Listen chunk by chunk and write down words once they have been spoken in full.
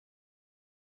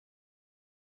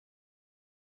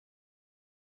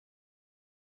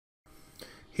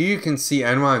here you can see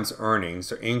Enron's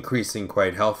earnings are increasing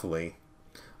quite healthily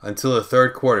until the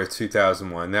third quarter of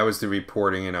 2001. That was the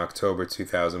reporting in October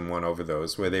 2001 over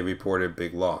those, where they reported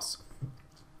big loss.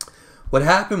 What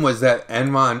happened was that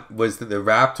Enron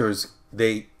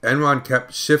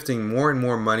kept shifting more and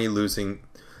more money losing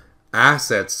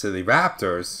assets to the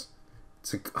Raptors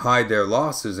to hide their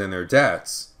losses and their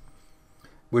debts,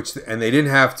 and they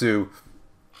didn't have to,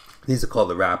 these are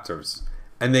called the Raptors,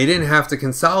 and they didn't have to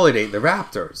consolidate the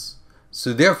Raptors.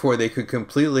 So therefore they could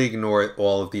completely ignore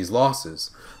all of these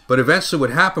losses. But eventually what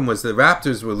happened was the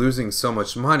Raptors were losing so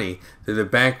much money that the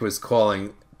bank was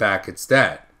calling back its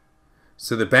debt.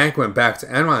 So the bank went back to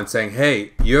Enron saying,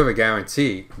 hey, you have a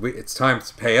guarantee. It's time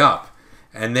to pay up.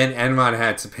 And then Enron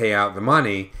had to pay out the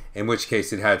money, in which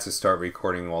case it had to start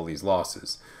recording all these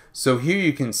losses. So here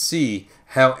you can see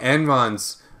how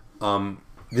Enron's,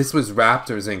 this was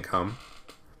Raptor's income,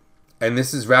 and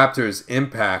this is Raptor's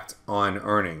impact on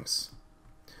earnings.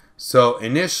 So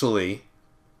initially,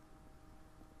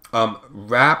 the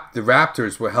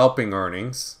Raptors were helping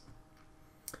earnings,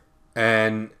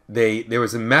 and there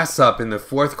was a mess up in the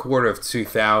fourth quarter of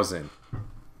 2000,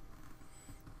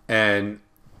 and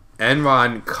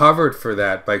Enron covered for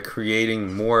that by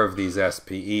creating more of these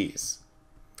SPEs,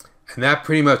 and that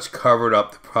pretty much covered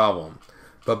up the problem.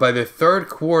 But by the third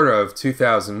quarter of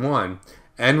 2001,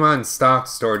 Enron's stock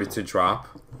started to drop,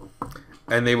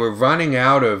 and they were running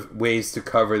out of ways to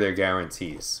cover their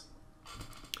guarantees.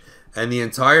 And the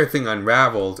entire thing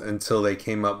unraveled until they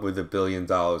came up with $1 billion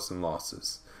in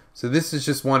losses. So this is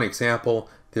just one example.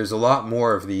 There's a lot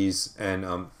more of these,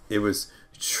 and it was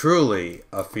truly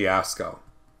a fiasco.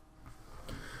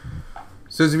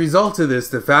 So as a result of this,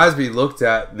 the FASB looked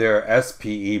at their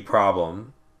SPE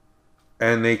problem,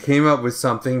 and they came up with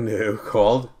something new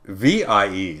called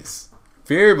VIES,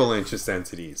 variable interest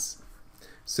entities.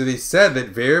 So they said that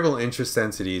variable interest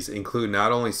entities include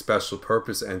not only special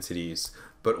purpose entities,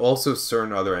 but also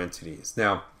certain other entities.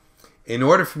 Now, in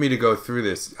order for me to go through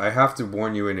this, I have to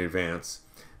warn you in advance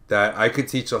that I could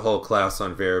teach a whole class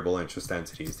on variable interest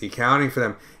entities. The accounting for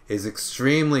them is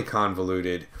extremely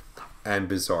convoluted and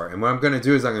bizarre. And what I'm going to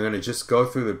do is I'm going to just go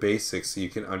through the basics so you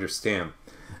can understand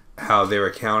how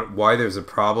they're why there's a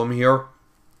problem here,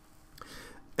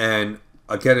 and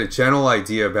I'll get a general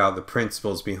idea about the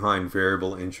principles behind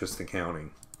variable interest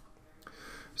accounting.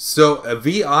 So a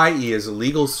VIE is a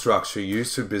legal structure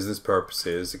used for business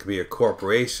purposes. It could be a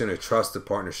corporation, a trust, a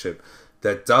partnership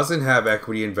that doesn't have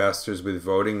equity investors with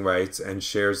voting rights and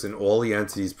shares in all the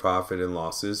entity's profit and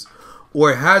losses,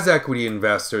 or it has equity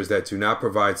investors that do not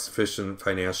provide sufficient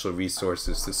financial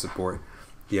resources to support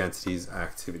the entity's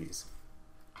activities.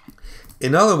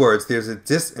 In other words,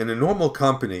 in a normal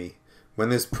company, when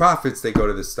there's profits, they go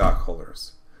to the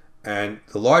stockholders. And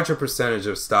the larger percentage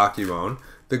of stock you own,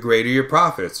 the greater your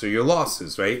profits or your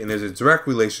losses, right? And there's a direct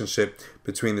relationship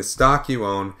between the stock you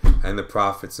own and the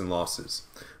profits and losses.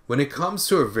 When it comes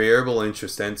to a variable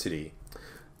interest entity,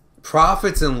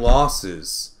 profits and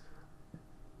losses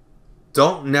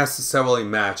don't necessarily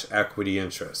match equity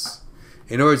interests.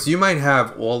 In other words, you might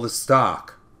have all the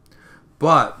stock,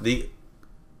 but the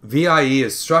VIE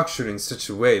is structured in such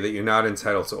a way that you're not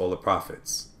entitled to all the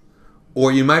profits.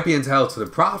 Or you might be entitled to the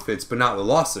profits, but not the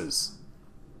losses.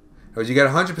 Or you get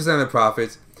 100% of the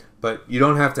profits, but you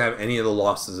don't have to have any of the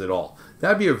losses at all. That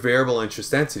would be a variable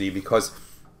interest entity because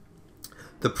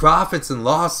the profits and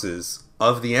losses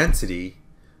of the entity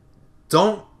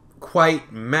don't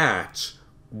quite match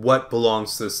what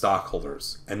belongs to the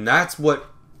stockholders. And that's what,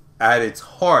 at its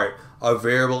heart, a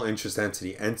variable interest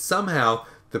entity. And somehow,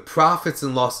 the profits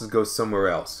and losses go somewhere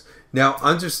else. Now,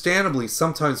 understandably,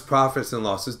 sometimes profits and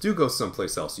losses do go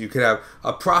someplace else. You could have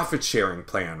a profit sharing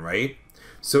plan, right?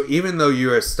 So even though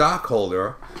you're a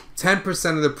stockholder,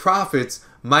 10% of the profits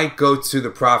might go to the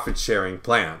profit sharing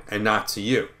plan and not to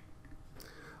you.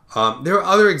 There are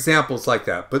other examples like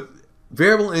that, but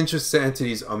variable interest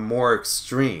entities are more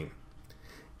extreme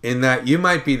in that you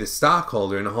might be the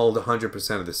stockholder and hold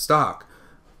 100% of the stock,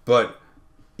 but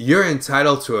you're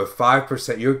entitled to a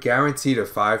 5%, you're guaranteed a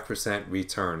 5%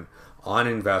 return on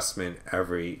investment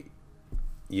every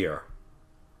year.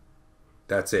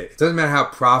 That's it. It doesn't matter how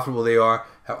profitable they are,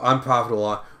 how unprofitable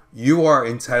they are, you are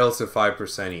entitled to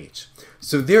 5% each.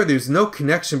 So there's no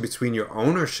connection between your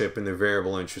ownership in the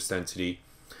variable interest entity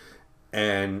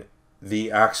and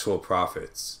the actual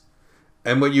profits.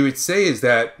 And what you would say is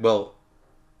that, well,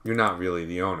 you're not really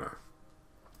the owner.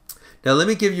 Now let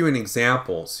me give you an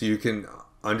example so you can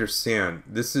understand.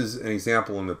 This is an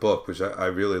example in the book which I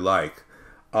really like.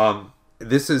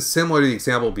 This is similar to the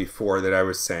example before that I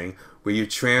was saying, where you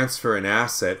transfer an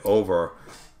asset over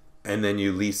and then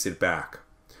you lease it back.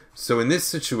 So in this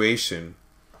situation,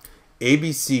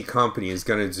 ABC Company is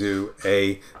going to do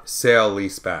a sale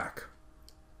leaseback.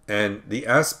 And the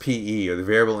SPE, or the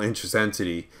variable interest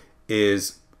entity,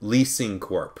 is Leasing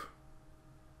Corp.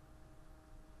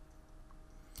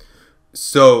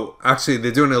 So actually,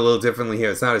 they're doing it a little differently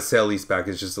here. It's not a sale leaseback,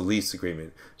 it's just a lease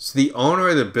agreement. So the owner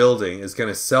of the building is going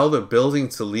to sell the building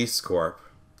to Lease Corp,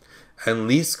 and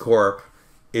Lease Corp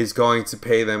is going to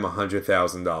pay them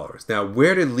 $100,000. Now,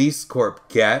 where did Lease Corp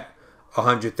get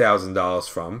 $100,000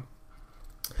 from?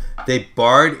 They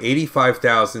borrowed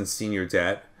 $85,000 senior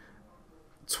debt,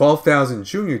 $12,000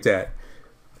 junior debt,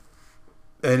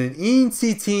 and an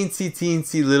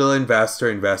teensy little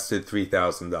investor invested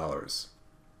 $3,000.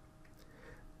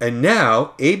 And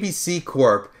now ABC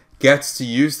Corp gets to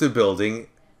use the building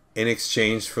in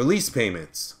exchange for lease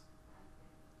payments.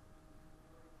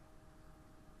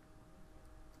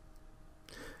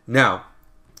 Now,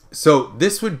 so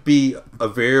this would be a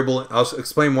variable. I'll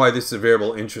explain why this is a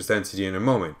variable interest entity in a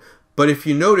moment. But if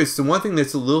you notice, the one thing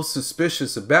that's a little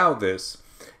suspicious about this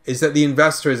is that the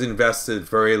investor has invested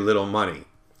very little money.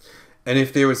 And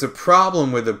if there was a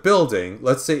problem with the building,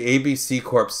 let's say ABC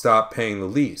Corp stopped paying the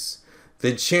lease,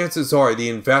 then chances are the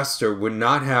investor would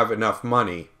not have enough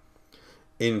money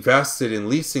invested in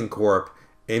Leasing Corp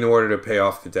in order to pay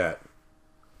off the debt,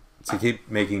 to keep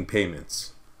making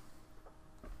payments.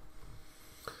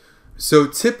 So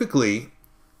typically,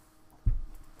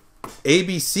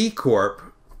 ABC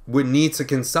Corp would need to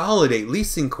consolidate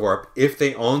Leasing Corp if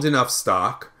they owned enough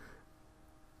stock,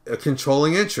 a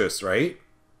controlling interest, right?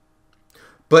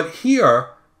 But here,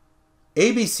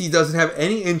 ABC doesn't have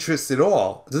any interest at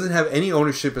all, doesn't have any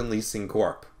ownership in Leasing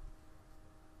Corp.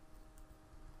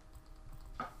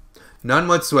 None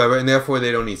whatsoever, and therefore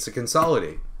they don't need to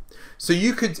consolidate. So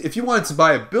you could, if you wanted to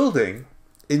buy a building,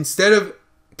 instead of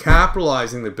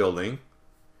capitalizing the building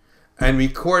and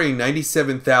recording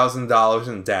 $97,000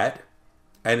 in debt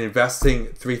and investing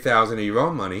 $3,000 of your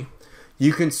own money,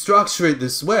 you can structure it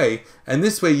this way, and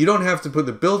this way you don't have to put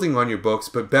the building on your books,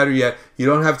 but better yet, you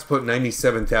don't have to put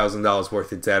 $97,000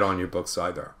 worth of debt on your books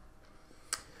either.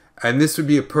 And this would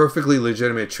be a perfectly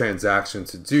legitimate transaction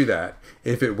to do that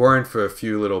if it weren't for a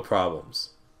few little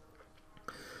problems.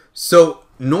 So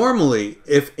normally,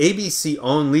 if ABC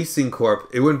owned Leasing Corp,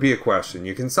 it wouldn't be a question.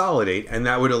 You consolidate, and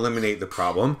that would eliminate the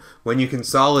problem. When you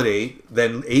consolidate,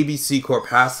 then ABC Corp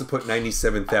has to put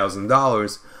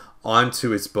 $97,000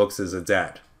 onto its books as a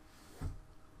debt.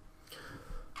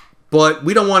 But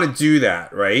we don't want to do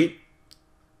that, right?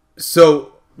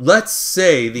 So let's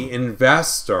say the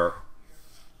investor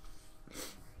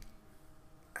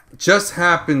just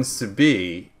happens to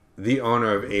be the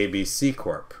owner of ABC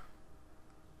Corp.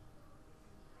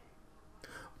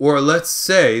 Or let's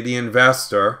say the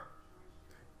investor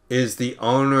is the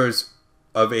owners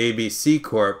of ABC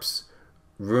Corp's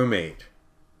roommate.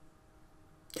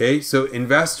 Okay, so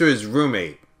investor is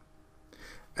roommate.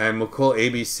 And we'll call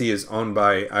ABC is owned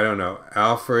by, I don't know,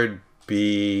 Alfred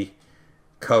B.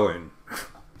 Cohen.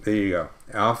 There you go.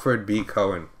 Alfred B.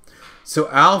 Cohen. So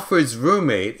Alfred's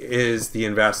roommate is the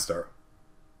investor.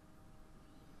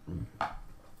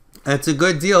 That's a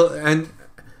good deal. And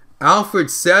Alfred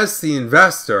says to the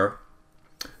investor,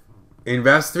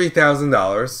 invest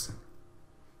 $3,000,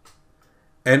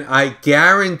 and I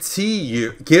guarantee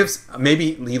you,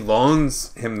 maybe he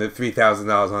loans him the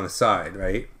 $3,000 on the side,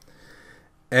 right?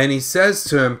 And he says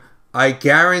to him, I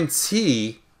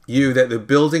guarantee you that the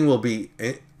building will be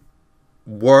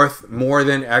worth more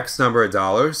than X number of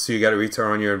dollars, so you got a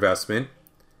return on your investment.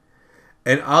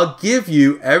 And I'll give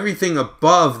you everything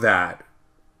above that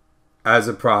as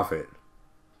a profit.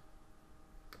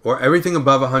 Or everything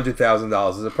above $100,000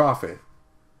 as a profit.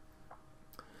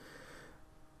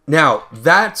 Now,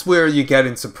 that's where you get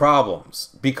into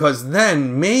problems. Because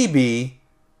then maybe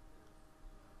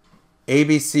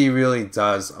ABC really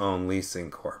does own Leasing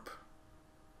Corp.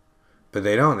 But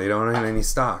they don't. They don't own any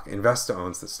stock. Investor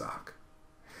owns the stock.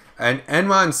 And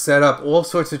Enron set up all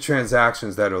sorts of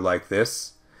transactions that are like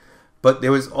this. But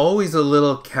there was always a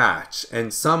little catch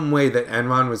and some way that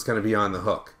Enron was going to be on the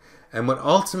hook. And what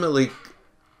ultimately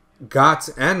got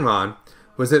to Enron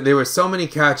was that there were so many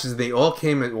catches, they all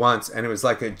came at once, and it was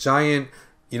like a giant,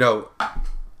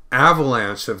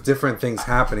 avalanche of different things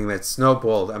happening that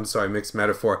snowballed. I'm sorry, mixed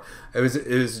metaphor. It was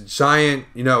a giant,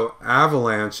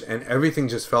 avalanche, and everything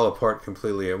just fell apart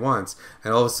completely at once.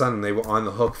 And all of a sudden, they were on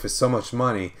the hook for so much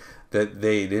money that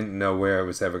they didn't know where it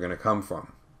was ever going to come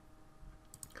from.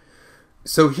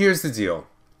 So here's the deal.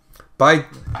 By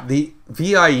the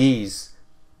VIEs,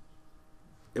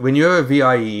 when you have a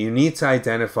VIE, you need to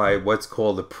identify what's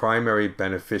called the primary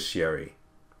beneficiary.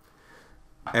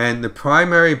 And the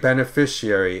primary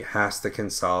beneficiary has to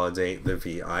consolidate the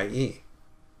VIE.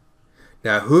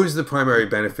 Now, who's the primary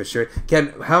beneficiary?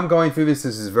 Again, how I'm going through this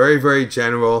is very, very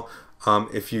general.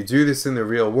 If you do this in the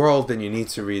real world, then you need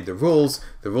to read the rules.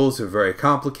 The rules are very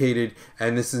complicated,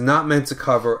 and this is not meant to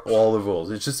cover all the rules.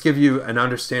 It's just give you an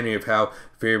understanding of how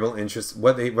variable interest,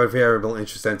 what variable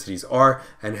interest entities are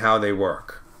and how they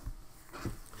work.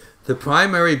 The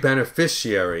primary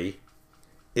beneficiary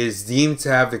is deemed to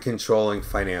have the controlling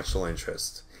financial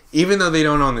interest, even though they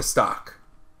don't own the stock.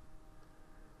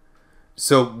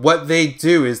 So what they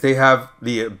do is they have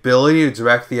the ability to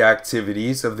direct the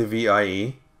activities of the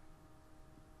VIE,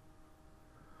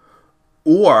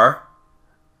 or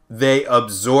they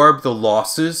absorb the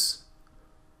losses,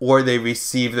 or they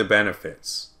receive the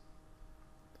benefits.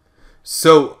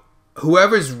 So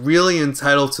whoever's really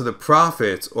entitled to the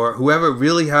profits, or whoever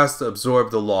really has to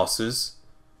absorb the losses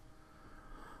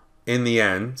in the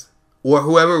end, or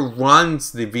whoever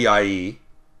runs the VIE,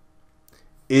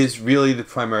 is really the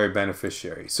primary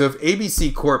beneficiary. So if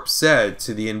ABC Corp said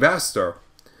to the investor,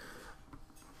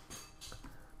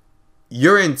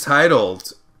 you're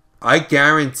entitled, I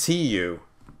guarantee you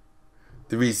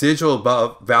the residual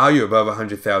value above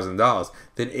 $100,000,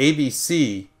 then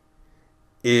ABC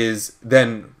is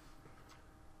then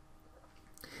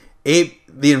the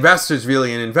investor is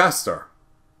really an investor,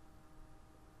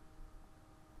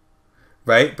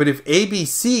 right? But if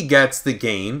ABC gets the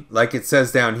gain, like it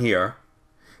says down here,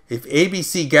 if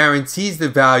ABC guarantees the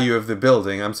value of the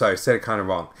building, I'm sorry, I said it kind of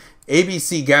wrong.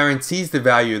 ABC guarantees the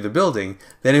value of the building,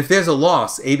 then if there's a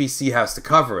loss, ABC has to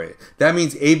cover it. That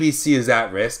means ABC is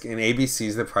at risk and ABC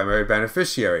is the primary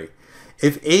beneficiary.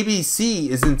 If ABC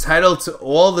is entitled to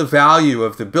all the value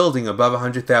of the building above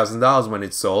 $100,000 when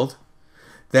it's sold,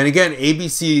 then again,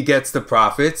 ABC gets the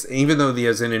profits, even though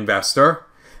there's an investor,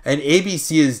 and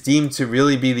ABC is deemed to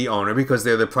really be the owner because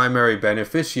they're the primary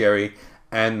beneficiary,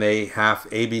 and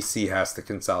ABC has to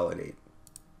consolidate.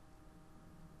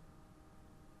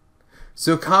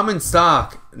 So common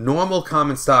stock, normal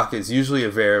common stock is usually a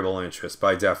variable interest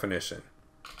by definition.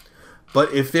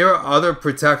 But if there are other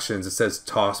protections, it says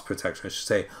toss protection, I should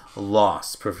say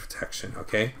loss protection,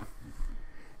 okay?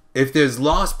 If there's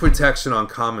loss protection on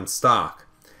common stock,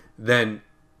 then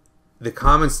the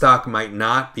common stock might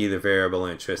not be the variable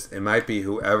interest. It might be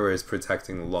whoever is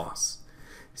protecting the loss.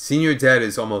 Senior debt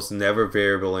is almost never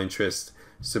variable interest.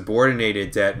 Subordinated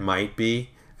debt might be,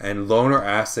 and loan or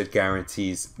asset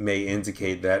guarantees may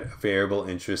indicate that a variable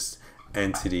interest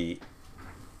entity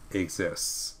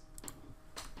exists.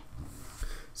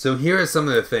 So here are some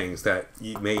of the things that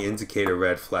may indicate a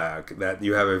red flag, that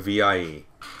you have a VIE.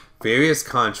 Various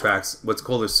contracts, what's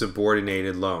called a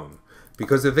subordinated loan.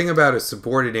 Because the thing about a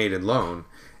subordinated loan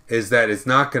is that it's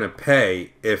not going to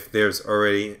pay if there's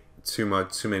already too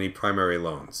many primary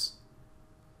loans.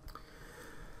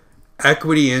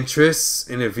 Equity interests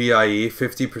in a VIE,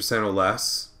 50% or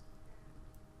less.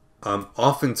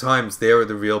 Oftentimes, they are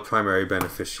the real primary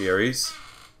beneficiaries.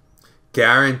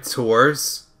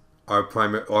 Guarantors are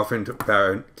often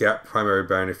primary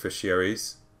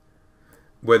beneficiaries.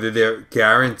 Whether they're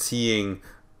guaranteeing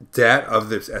debt of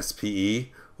the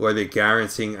SPE or they're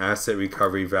guaranteeing asset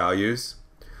recovery values.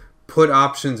 Put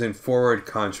options in forward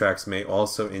contracts may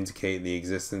also indicate the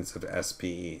existence of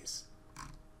SPEs.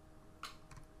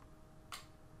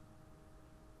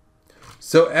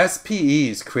 So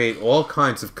SPEs create all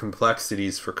kinds of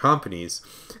complexities for companies,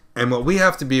 and what we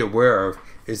have to be aware of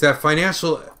is that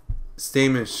financial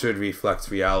statements should reflect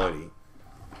reality.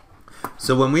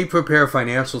 So when we prepare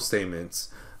financial statements,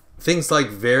 things like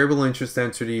variable interest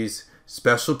entities,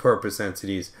 special purpose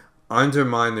entities,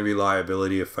 undermine the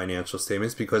reliability of financial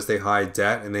statements because they hide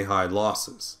debt and they hide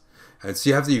losses. And so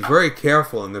you have to be very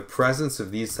careful in the presence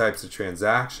of these types of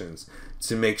transactions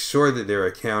to make sure that they're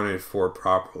accounted for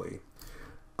properly.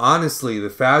 Honestly, the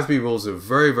FASB rules are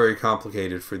very, very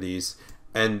complicated for these,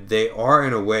 and they are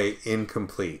in a way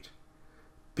incomplete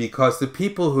because the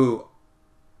people who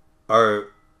are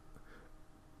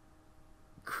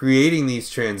creating these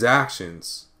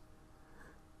transactions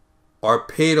are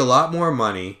paid a lot more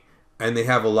money and they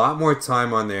have a lot more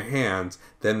time on their hands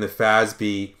than the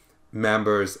FASB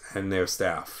members and their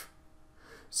staff.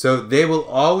 So they will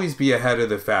always be ahead of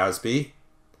the FASB,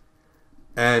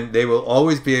 and they will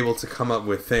always be able to come up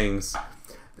with things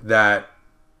that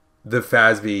the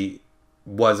FASB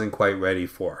wasn't quite ready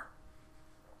for.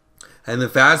 And the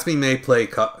FASB may play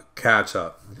catch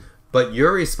up, but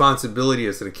your responsibility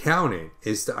as an accountant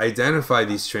is to identify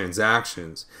these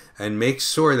transactions and make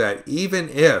sure that even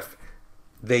if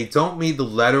they don't meet the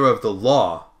letter of the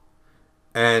law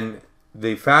and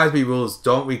the FASB rules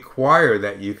don't require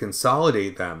that you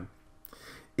consolidate them,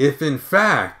 if in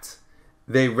fact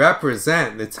they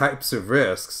represent the types of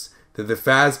risks that the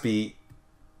FASB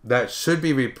that should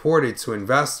be reported to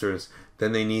investors,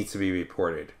 then they need to be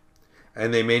reported.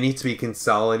 And they may need to be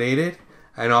consolidated,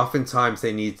 and oftentimes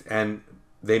they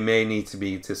may need to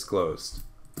be disclosed.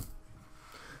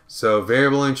 So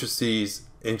variable interest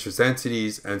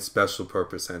entities and special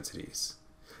purpose entities.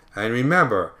 And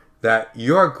remember that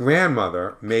your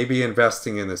grandmother may be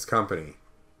investing in this company.